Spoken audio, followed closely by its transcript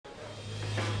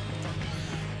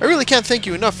I really can't thank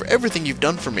you enough for everything you've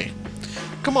done for me.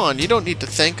 Come on, you don't need to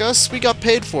thank us. We got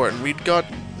paid for it, and we got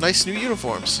nice new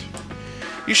uniforms.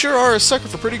 You sure are a sucker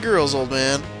for pretty girls, old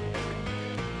man.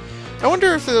 I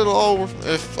wonder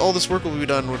if all this work will be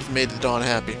done would have made the Don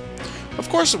happy. Of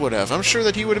course it would have. I'm sure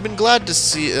that he would have been glad to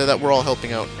see that we're all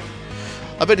helping out.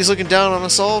 I bet he's looking down on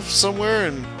us all somewhere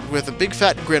and with a big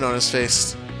fat grin on his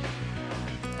face.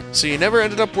 So you never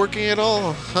ended up working at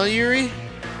all, huh, Yuri?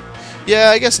 Yeah,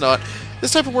 I guess not.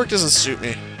 This type of work doesn't suit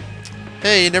me.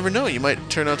 Hey, you never know. You might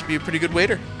turn out to be a pretty good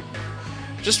waiter.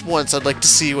 Just once, I'd like to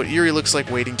see what Yuri looks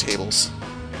like waiting tables.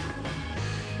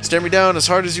 Stare me down as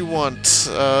hard as you want.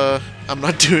 I'm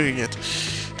not doing it.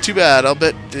 Too bad. I'll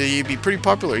bet you'd be pretty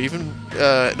popular. Even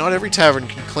not every tavern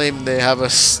can claim they have a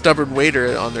stubborn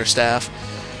waiter on their staff.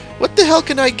 What the hell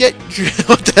can I get you?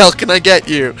 What the hell can I get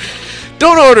you?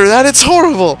 Don't order that. It's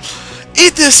horrible.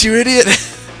 Eat this, you idiot.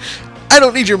 I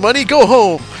don't need your money. Go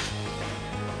home.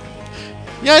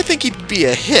 Yeah, I think he'd be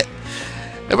a hit.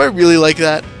 Am I really like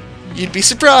that? You'd be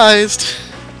surprised.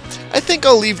 I think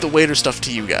I'll leave the waiter stuff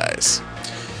to you guys.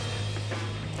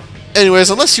 Anyways,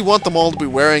 unless you want them all to be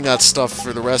wearing that stuff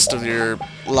for the rest of your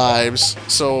lives.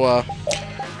 So,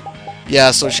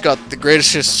 yeah, so she got the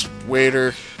gracious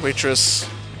waitress,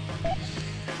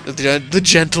 the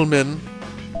gentleman,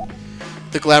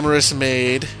 the glamorous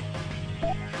maid,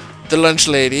 the lunch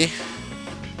lady,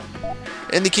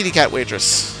 and the kitty cat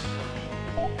waitress,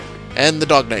 and the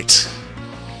dog knight,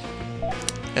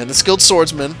 and the skilled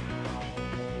swordsman.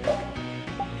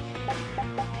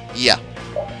 Yeah.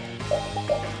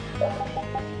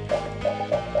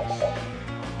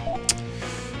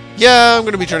 Yeah, I'm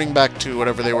going to be turning back to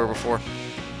whatever they were before.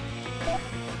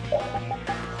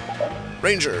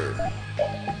 Ranger.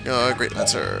 Great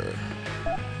Lancer.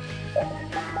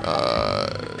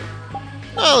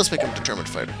 Let's make him a determined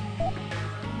fighter.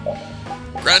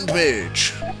 Grand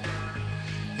Mage.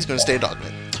 He's going to stay a dog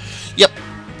knight. Yep.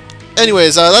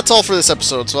 Anyways, that's all for this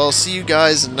episode, so I'll see you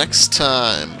guys next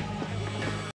time.